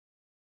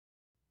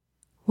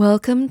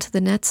Welcome to the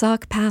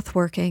Netzach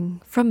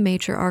Pathworking from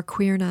Major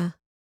Arqueerna.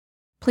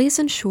 Please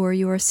ensure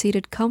you are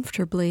seated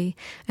comfortably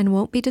and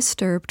won't be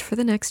disturbed for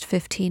the next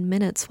 15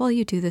 minutes while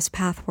you do this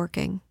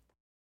pathworking.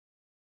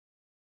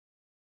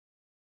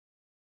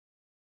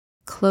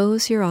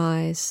 Close your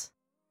eyes.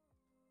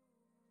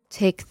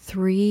 Take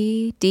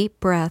 3 deep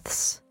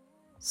breaths,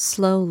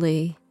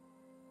 slowly,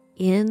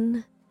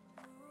 in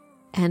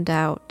and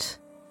out.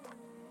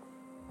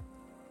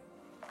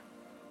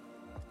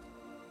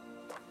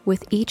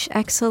 With each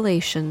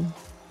exhalation,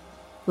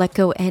 let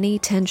go any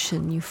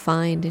tension you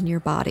find in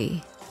your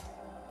body.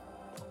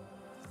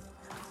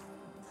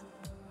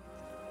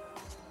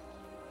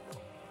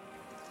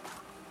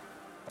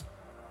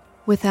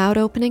 Without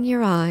opening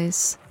your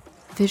eyes,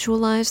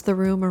 visualize the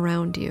room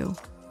around you.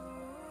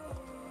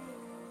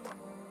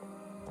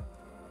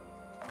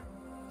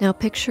 Now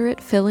picture it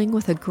filling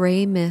with a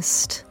gray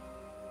mist,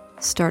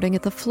 starting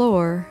at the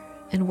floor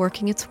and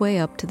working its way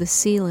up to the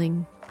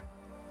ceiling,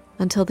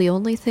 until the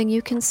only thing you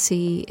can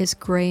see is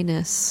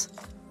grayness.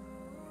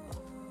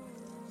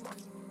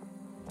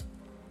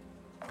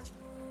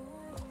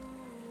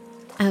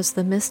 As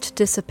the mist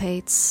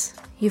dissipates,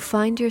 you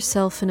find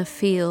yourself in a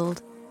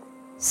field,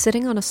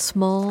 sitting on a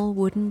small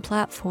wooden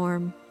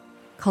platform,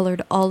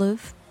 colored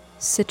olive,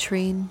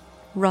 citrine,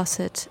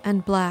 russet,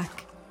 and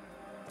black.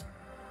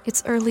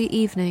 It's early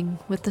evening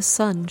with the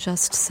sun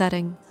just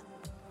setting.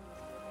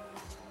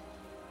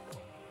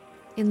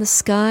 In the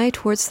sky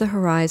towards the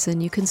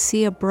horizon, you can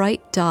see a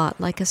bright dot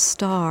like a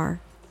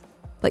star,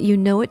 but you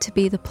know it to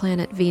be the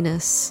planet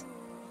Venus.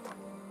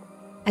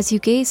 As you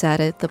gaze at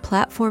it, the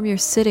platform you're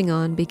sitting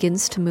on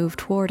begins to move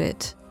toward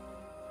it.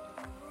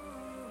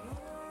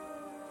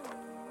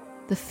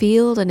 The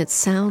field and its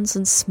sounds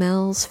and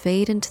smells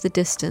fade into the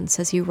distance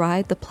as you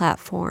ride the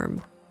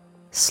platform,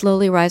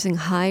 slowly rising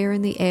higher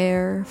in the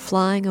air,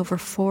 flying over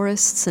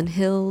forests and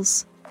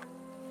hills,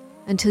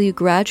 until you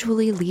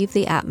gradually leave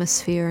the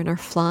atmosphere and are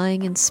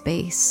flying in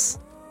space.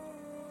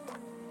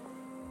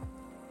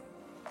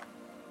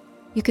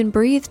 You can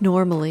breathe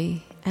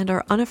normally and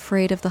are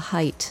unafraid of the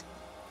height.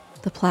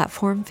 The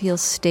platform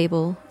feels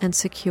stable and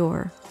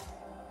secure.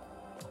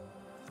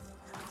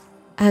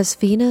 As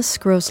Venus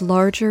grows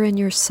larger in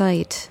your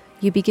sight,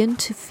 you begin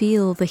to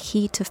feel the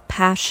heat of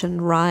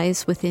passion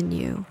rise within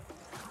you.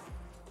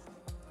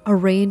 A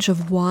range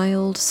of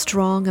wild,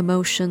 strong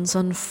emotions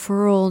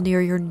unfurl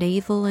near your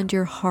navel and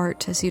your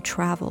heart as you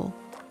travel.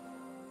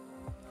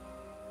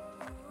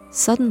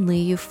 Suddenly,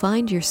 you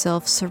find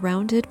yourself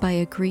surrounded by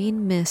a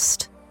green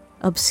mist,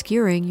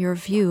 obscuring your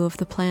view of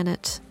the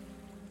planet.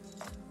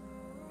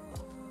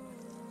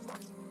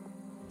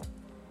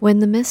 When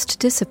the mist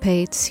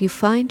dissipates, you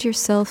find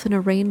yourself in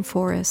a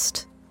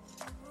rainforest.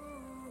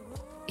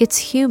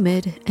 It's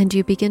humid, and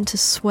you begin to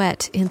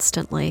sweat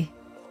instantly.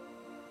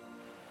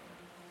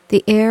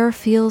 The air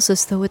feels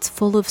as though it's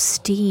full of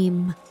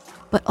steam,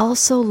 but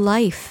also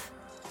life.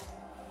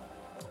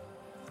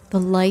 The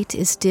light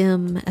is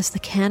dim as the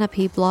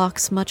canopy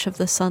blocks much of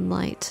the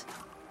sunlight.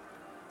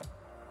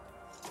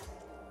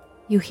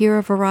 You hear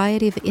a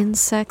variety of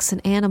insects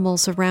and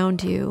animals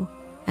around you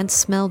and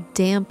smell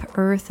damp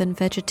earth and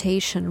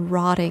vegetation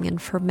rotting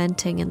and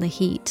fermenting in the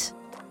heat.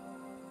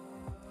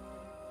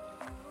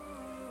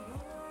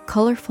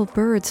 Colorful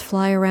birds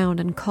fly around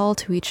and call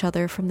to each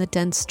other from the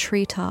dense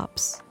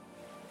treetops.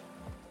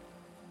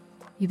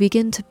 You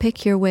begin to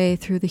pick your way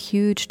through the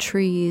huge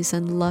trees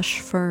and lush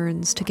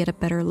ferns to get a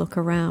better look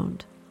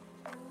around.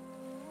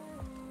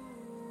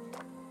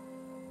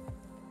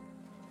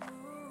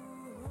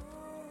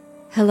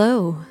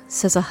 "Hello,"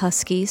 says a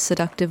husky,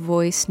 seductive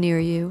voice near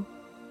you,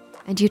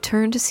 and you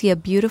turn to see a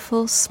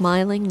beautiful,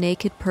 smiling,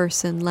 naked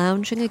person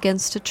lounging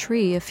against a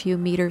tree a few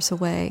meters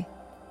away.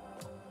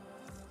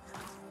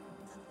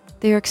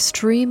 They are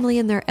extremely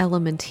in their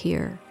element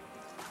here,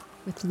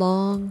 with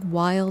long,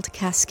 wild,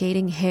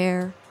 cascading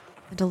hair,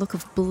 and a look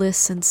of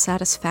bliss and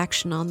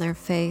satisfaction on their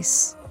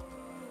face.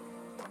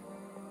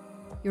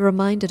 You're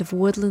reminded of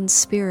woodland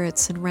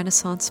spirits and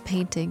Renaissance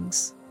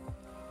paintings.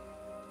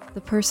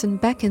 The person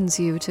beckons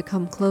you to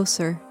come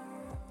closer.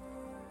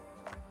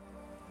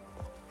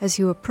 As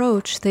you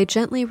approach, they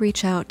gently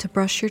reach out to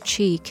brush your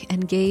cheek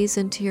and gaze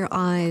into your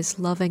eyes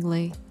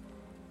lovingly.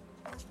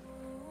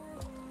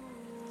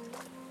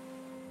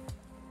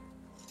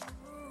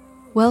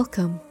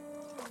 "Welcome.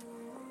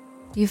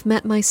 You've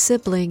met my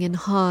sibling in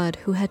Hod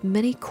who had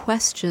many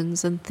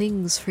questions and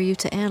things for you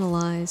to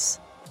analyze.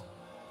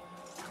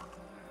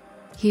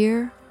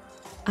 Here,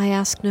 I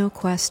ask no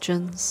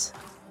questions.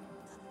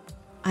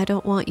 I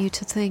don't want you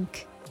to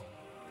think.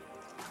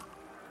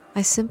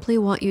 I simply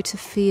want you to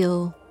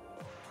feel,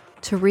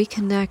 to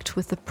reconnect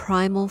with the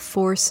primal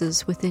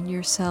forces within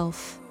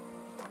yourself.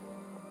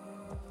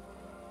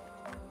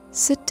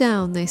 Sit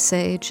down," they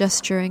say,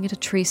 gesturing at a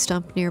tree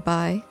stump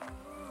nearby.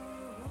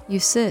 You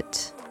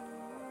sit.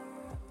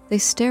 They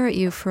stare at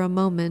you for a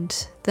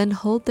moment, then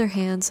hold their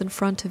hands in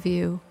front of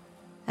you,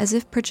 as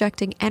if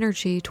projecting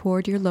energy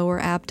toward your lower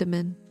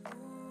abdomen.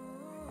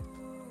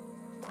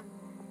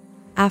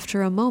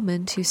 After a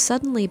moment, you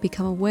suddenly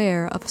become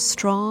aware of a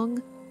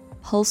strong,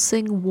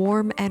 pulsing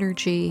warm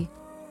energy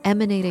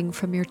emanating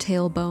from your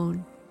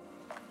tailbone.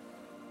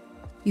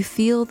 You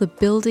feel the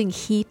building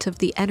heat of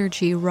the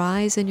energy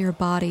rise in your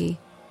body,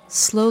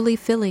 slowly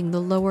filling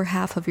the lower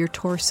half of your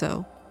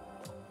torso.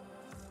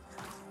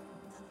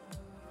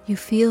 You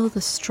feel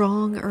the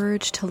strong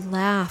urge to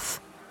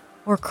laugh,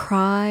 or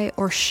cry,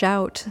 or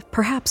shout,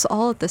 perhaps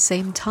all at the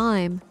same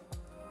time,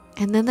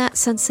 and then that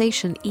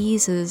sensation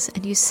eases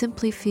and you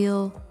simply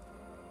feel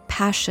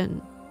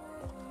passion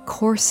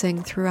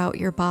coursing throughout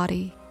your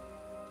body.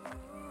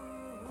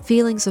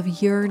 Feelings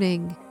of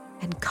yearning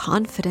and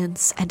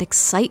confidence and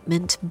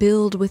excitement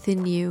build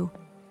within you,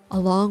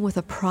 along with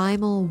a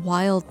primal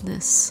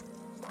wildness,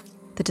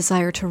 the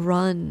desire to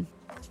run,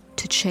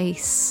 to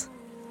chase.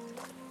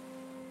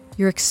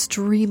 You're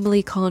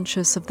extremely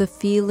conscious of the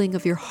feeling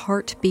of your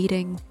heart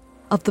beating,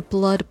 of the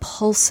blood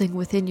pulsing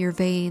within your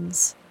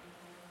veins.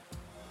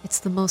 It's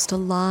the most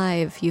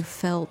alive you've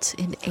felt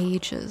in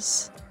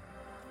ages.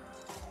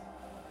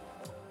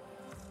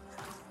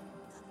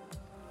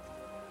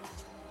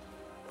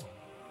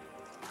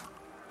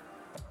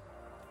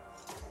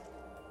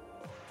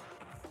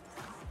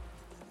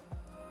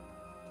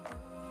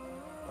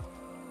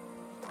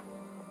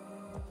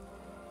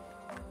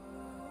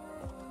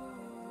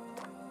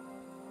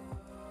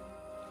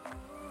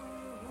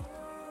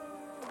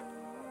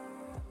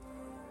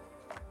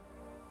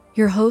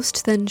 Your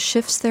host then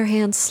shifts their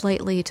hands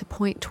slightly to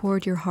point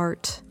toward your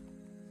heart.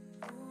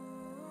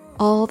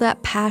 All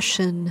that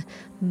passion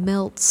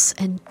melts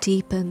and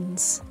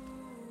deepens,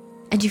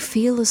 and you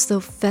feel as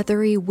though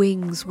feathery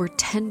wings were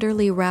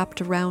tenderly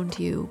wrapped around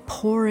you,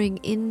 pouring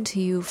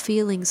into you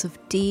feelings of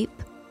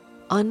deep,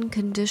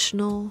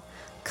 unconditional,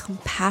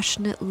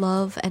 compassionate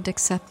love and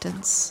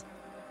acceptance.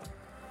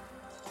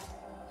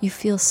 You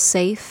feel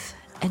safe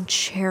and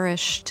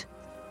cherished,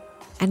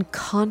 and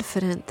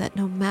confident that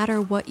no matter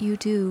what you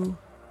do,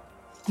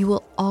 you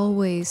will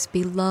always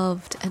be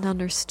loved and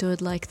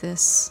understood like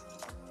this.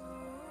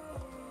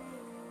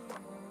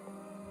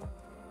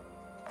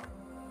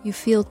 You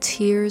feel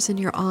tears in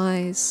your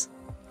eyes,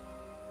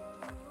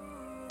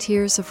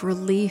 tears of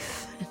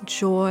relief and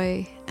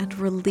joy and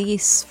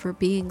release for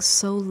being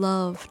so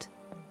loved.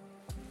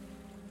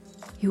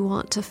 You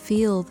want to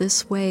feel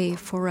this way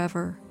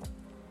forever.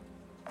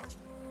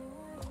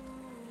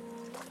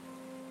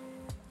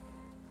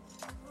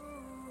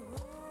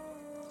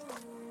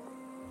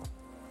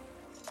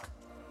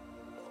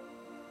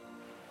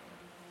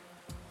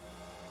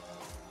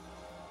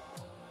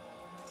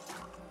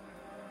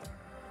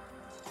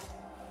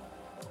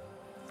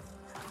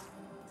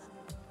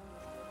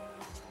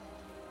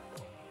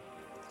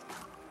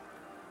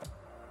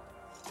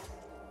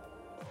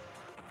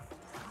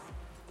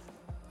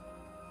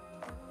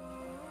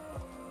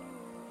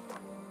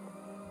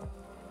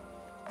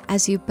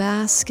 As you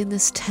bask in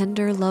this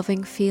tender,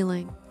 loving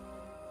feeling,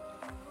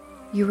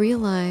 you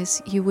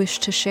realize you wish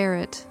to share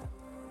it.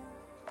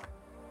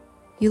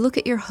 You look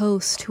at your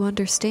host, who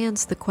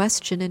understands the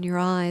question in your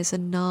eyes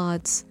and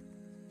nods,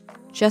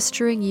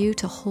 gesturing you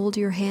to hold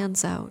your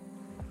hands out.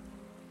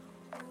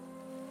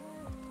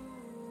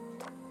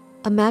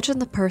 Imagine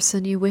the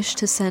person you wish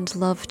to send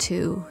love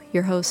to,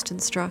 your host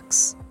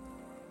instructs,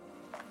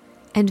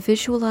 and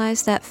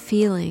visualize that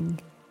feeling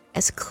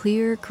as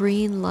clear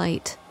green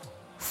light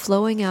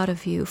flowing out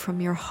of you from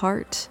your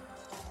heart,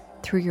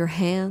 through your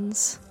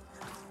hands,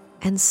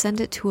 and send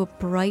it to a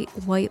bright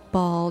white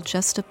ball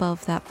just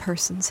above that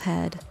person's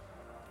head.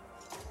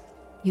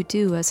 You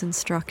do as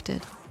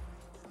instructed.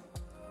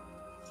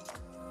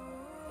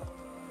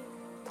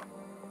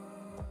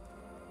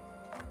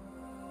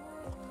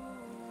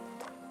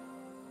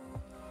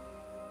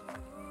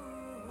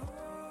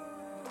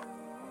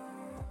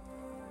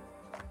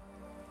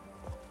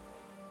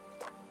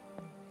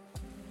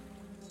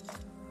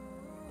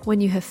 When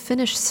you have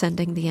finished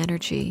sending the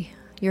energy,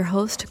 your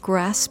host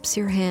grasps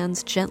your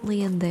hands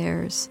gently in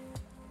theirs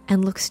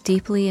and looks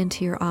deeply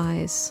into your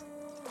eyes.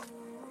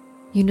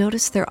 You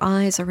notice their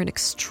eyes are an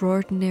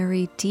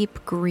extraordinary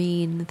deep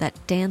green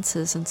that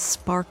dances and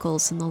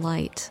sparkles in the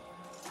light.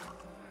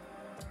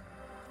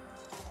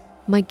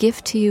 "My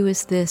gift to you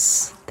is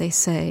this," they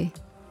say,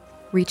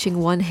 reaching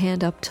one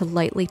hand up to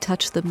lightly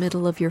touch the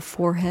middle of your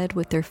forehead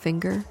with their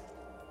finger.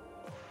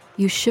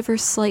 You shiver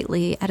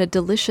slightly at a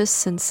delicious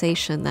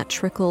sensation that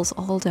trickles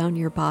all down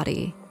your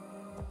body.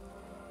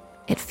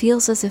 It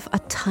feels as if a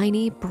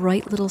tiny,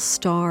 bright little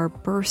star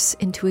bursts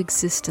into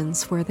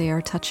existence where they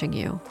are touching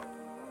you,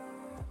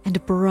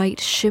 and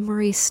bright,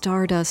 shimmery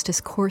stardust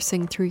is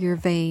coursing through your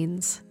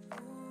veins.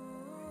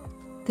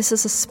 This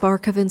is a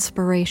spark of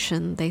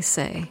inspiration, they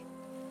say.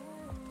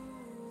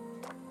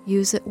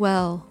 Use it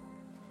well,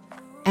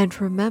 and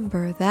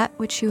remember that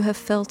which you have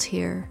felt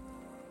here,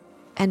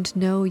 and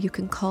know you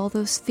can call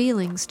those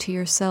feelings to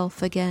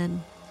yourself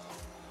again.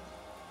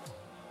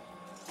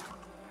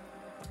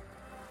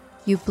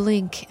 You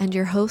blink and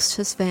your host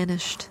has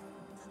vanished.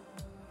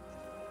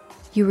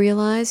 You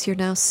realize you're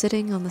now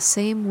sitting on the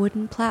same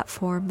wooden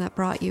platform that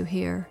brought you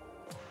here,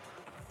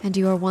 and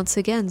you are once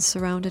again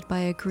surrounded by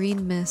a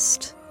green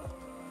mist.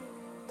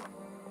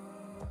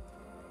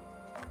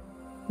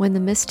 When the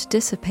mist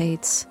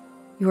dissipates,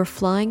 you are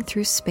flying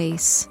through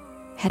space,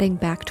 heading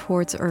back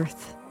towards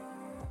Earth.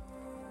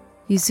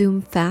 You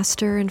zoom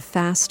faster and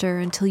faster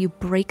until you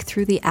break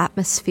through the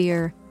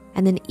atmosphere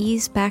and then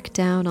ease back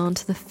down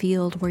onto the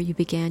field where you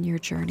began your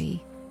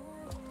journey.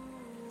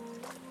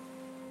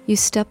 You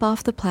step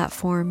off the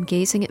platform,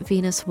 gazing at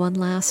Venus one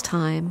last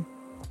time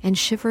and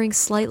shivering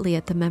slightly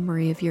at the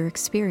memory of your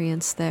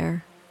experience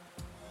there.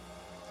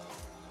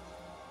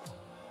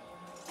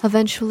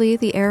 Eventually,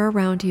 the air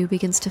around you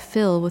begins to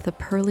fill with a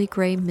pearly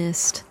gray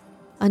mist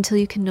until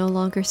you can no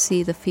longer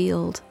see the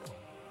field.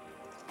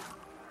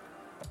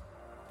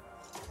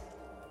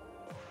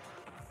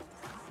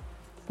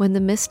 When the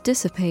mist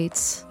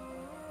dissipates,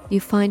 you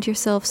find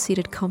yourself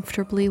seated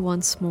comfortably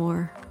once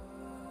more.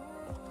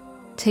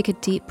 Take a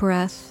deep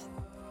breath,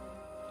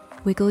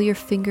 wiggle your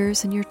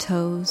fingers and your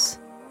toes,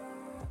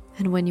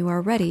 and when you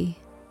are ready,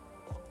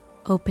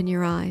 open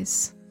your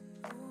eyes.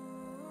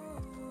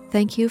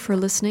 Thank you for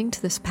listening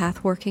to this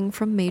Pathworking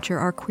from Major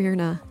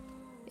Arqueerna.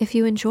 If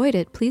you enjoyed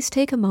it, please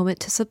take a moment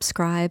to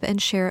subscribe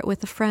and share it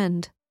with a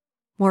friend.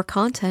 More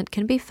content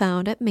can be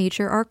found at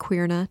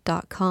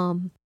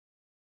majorarqueerna.com.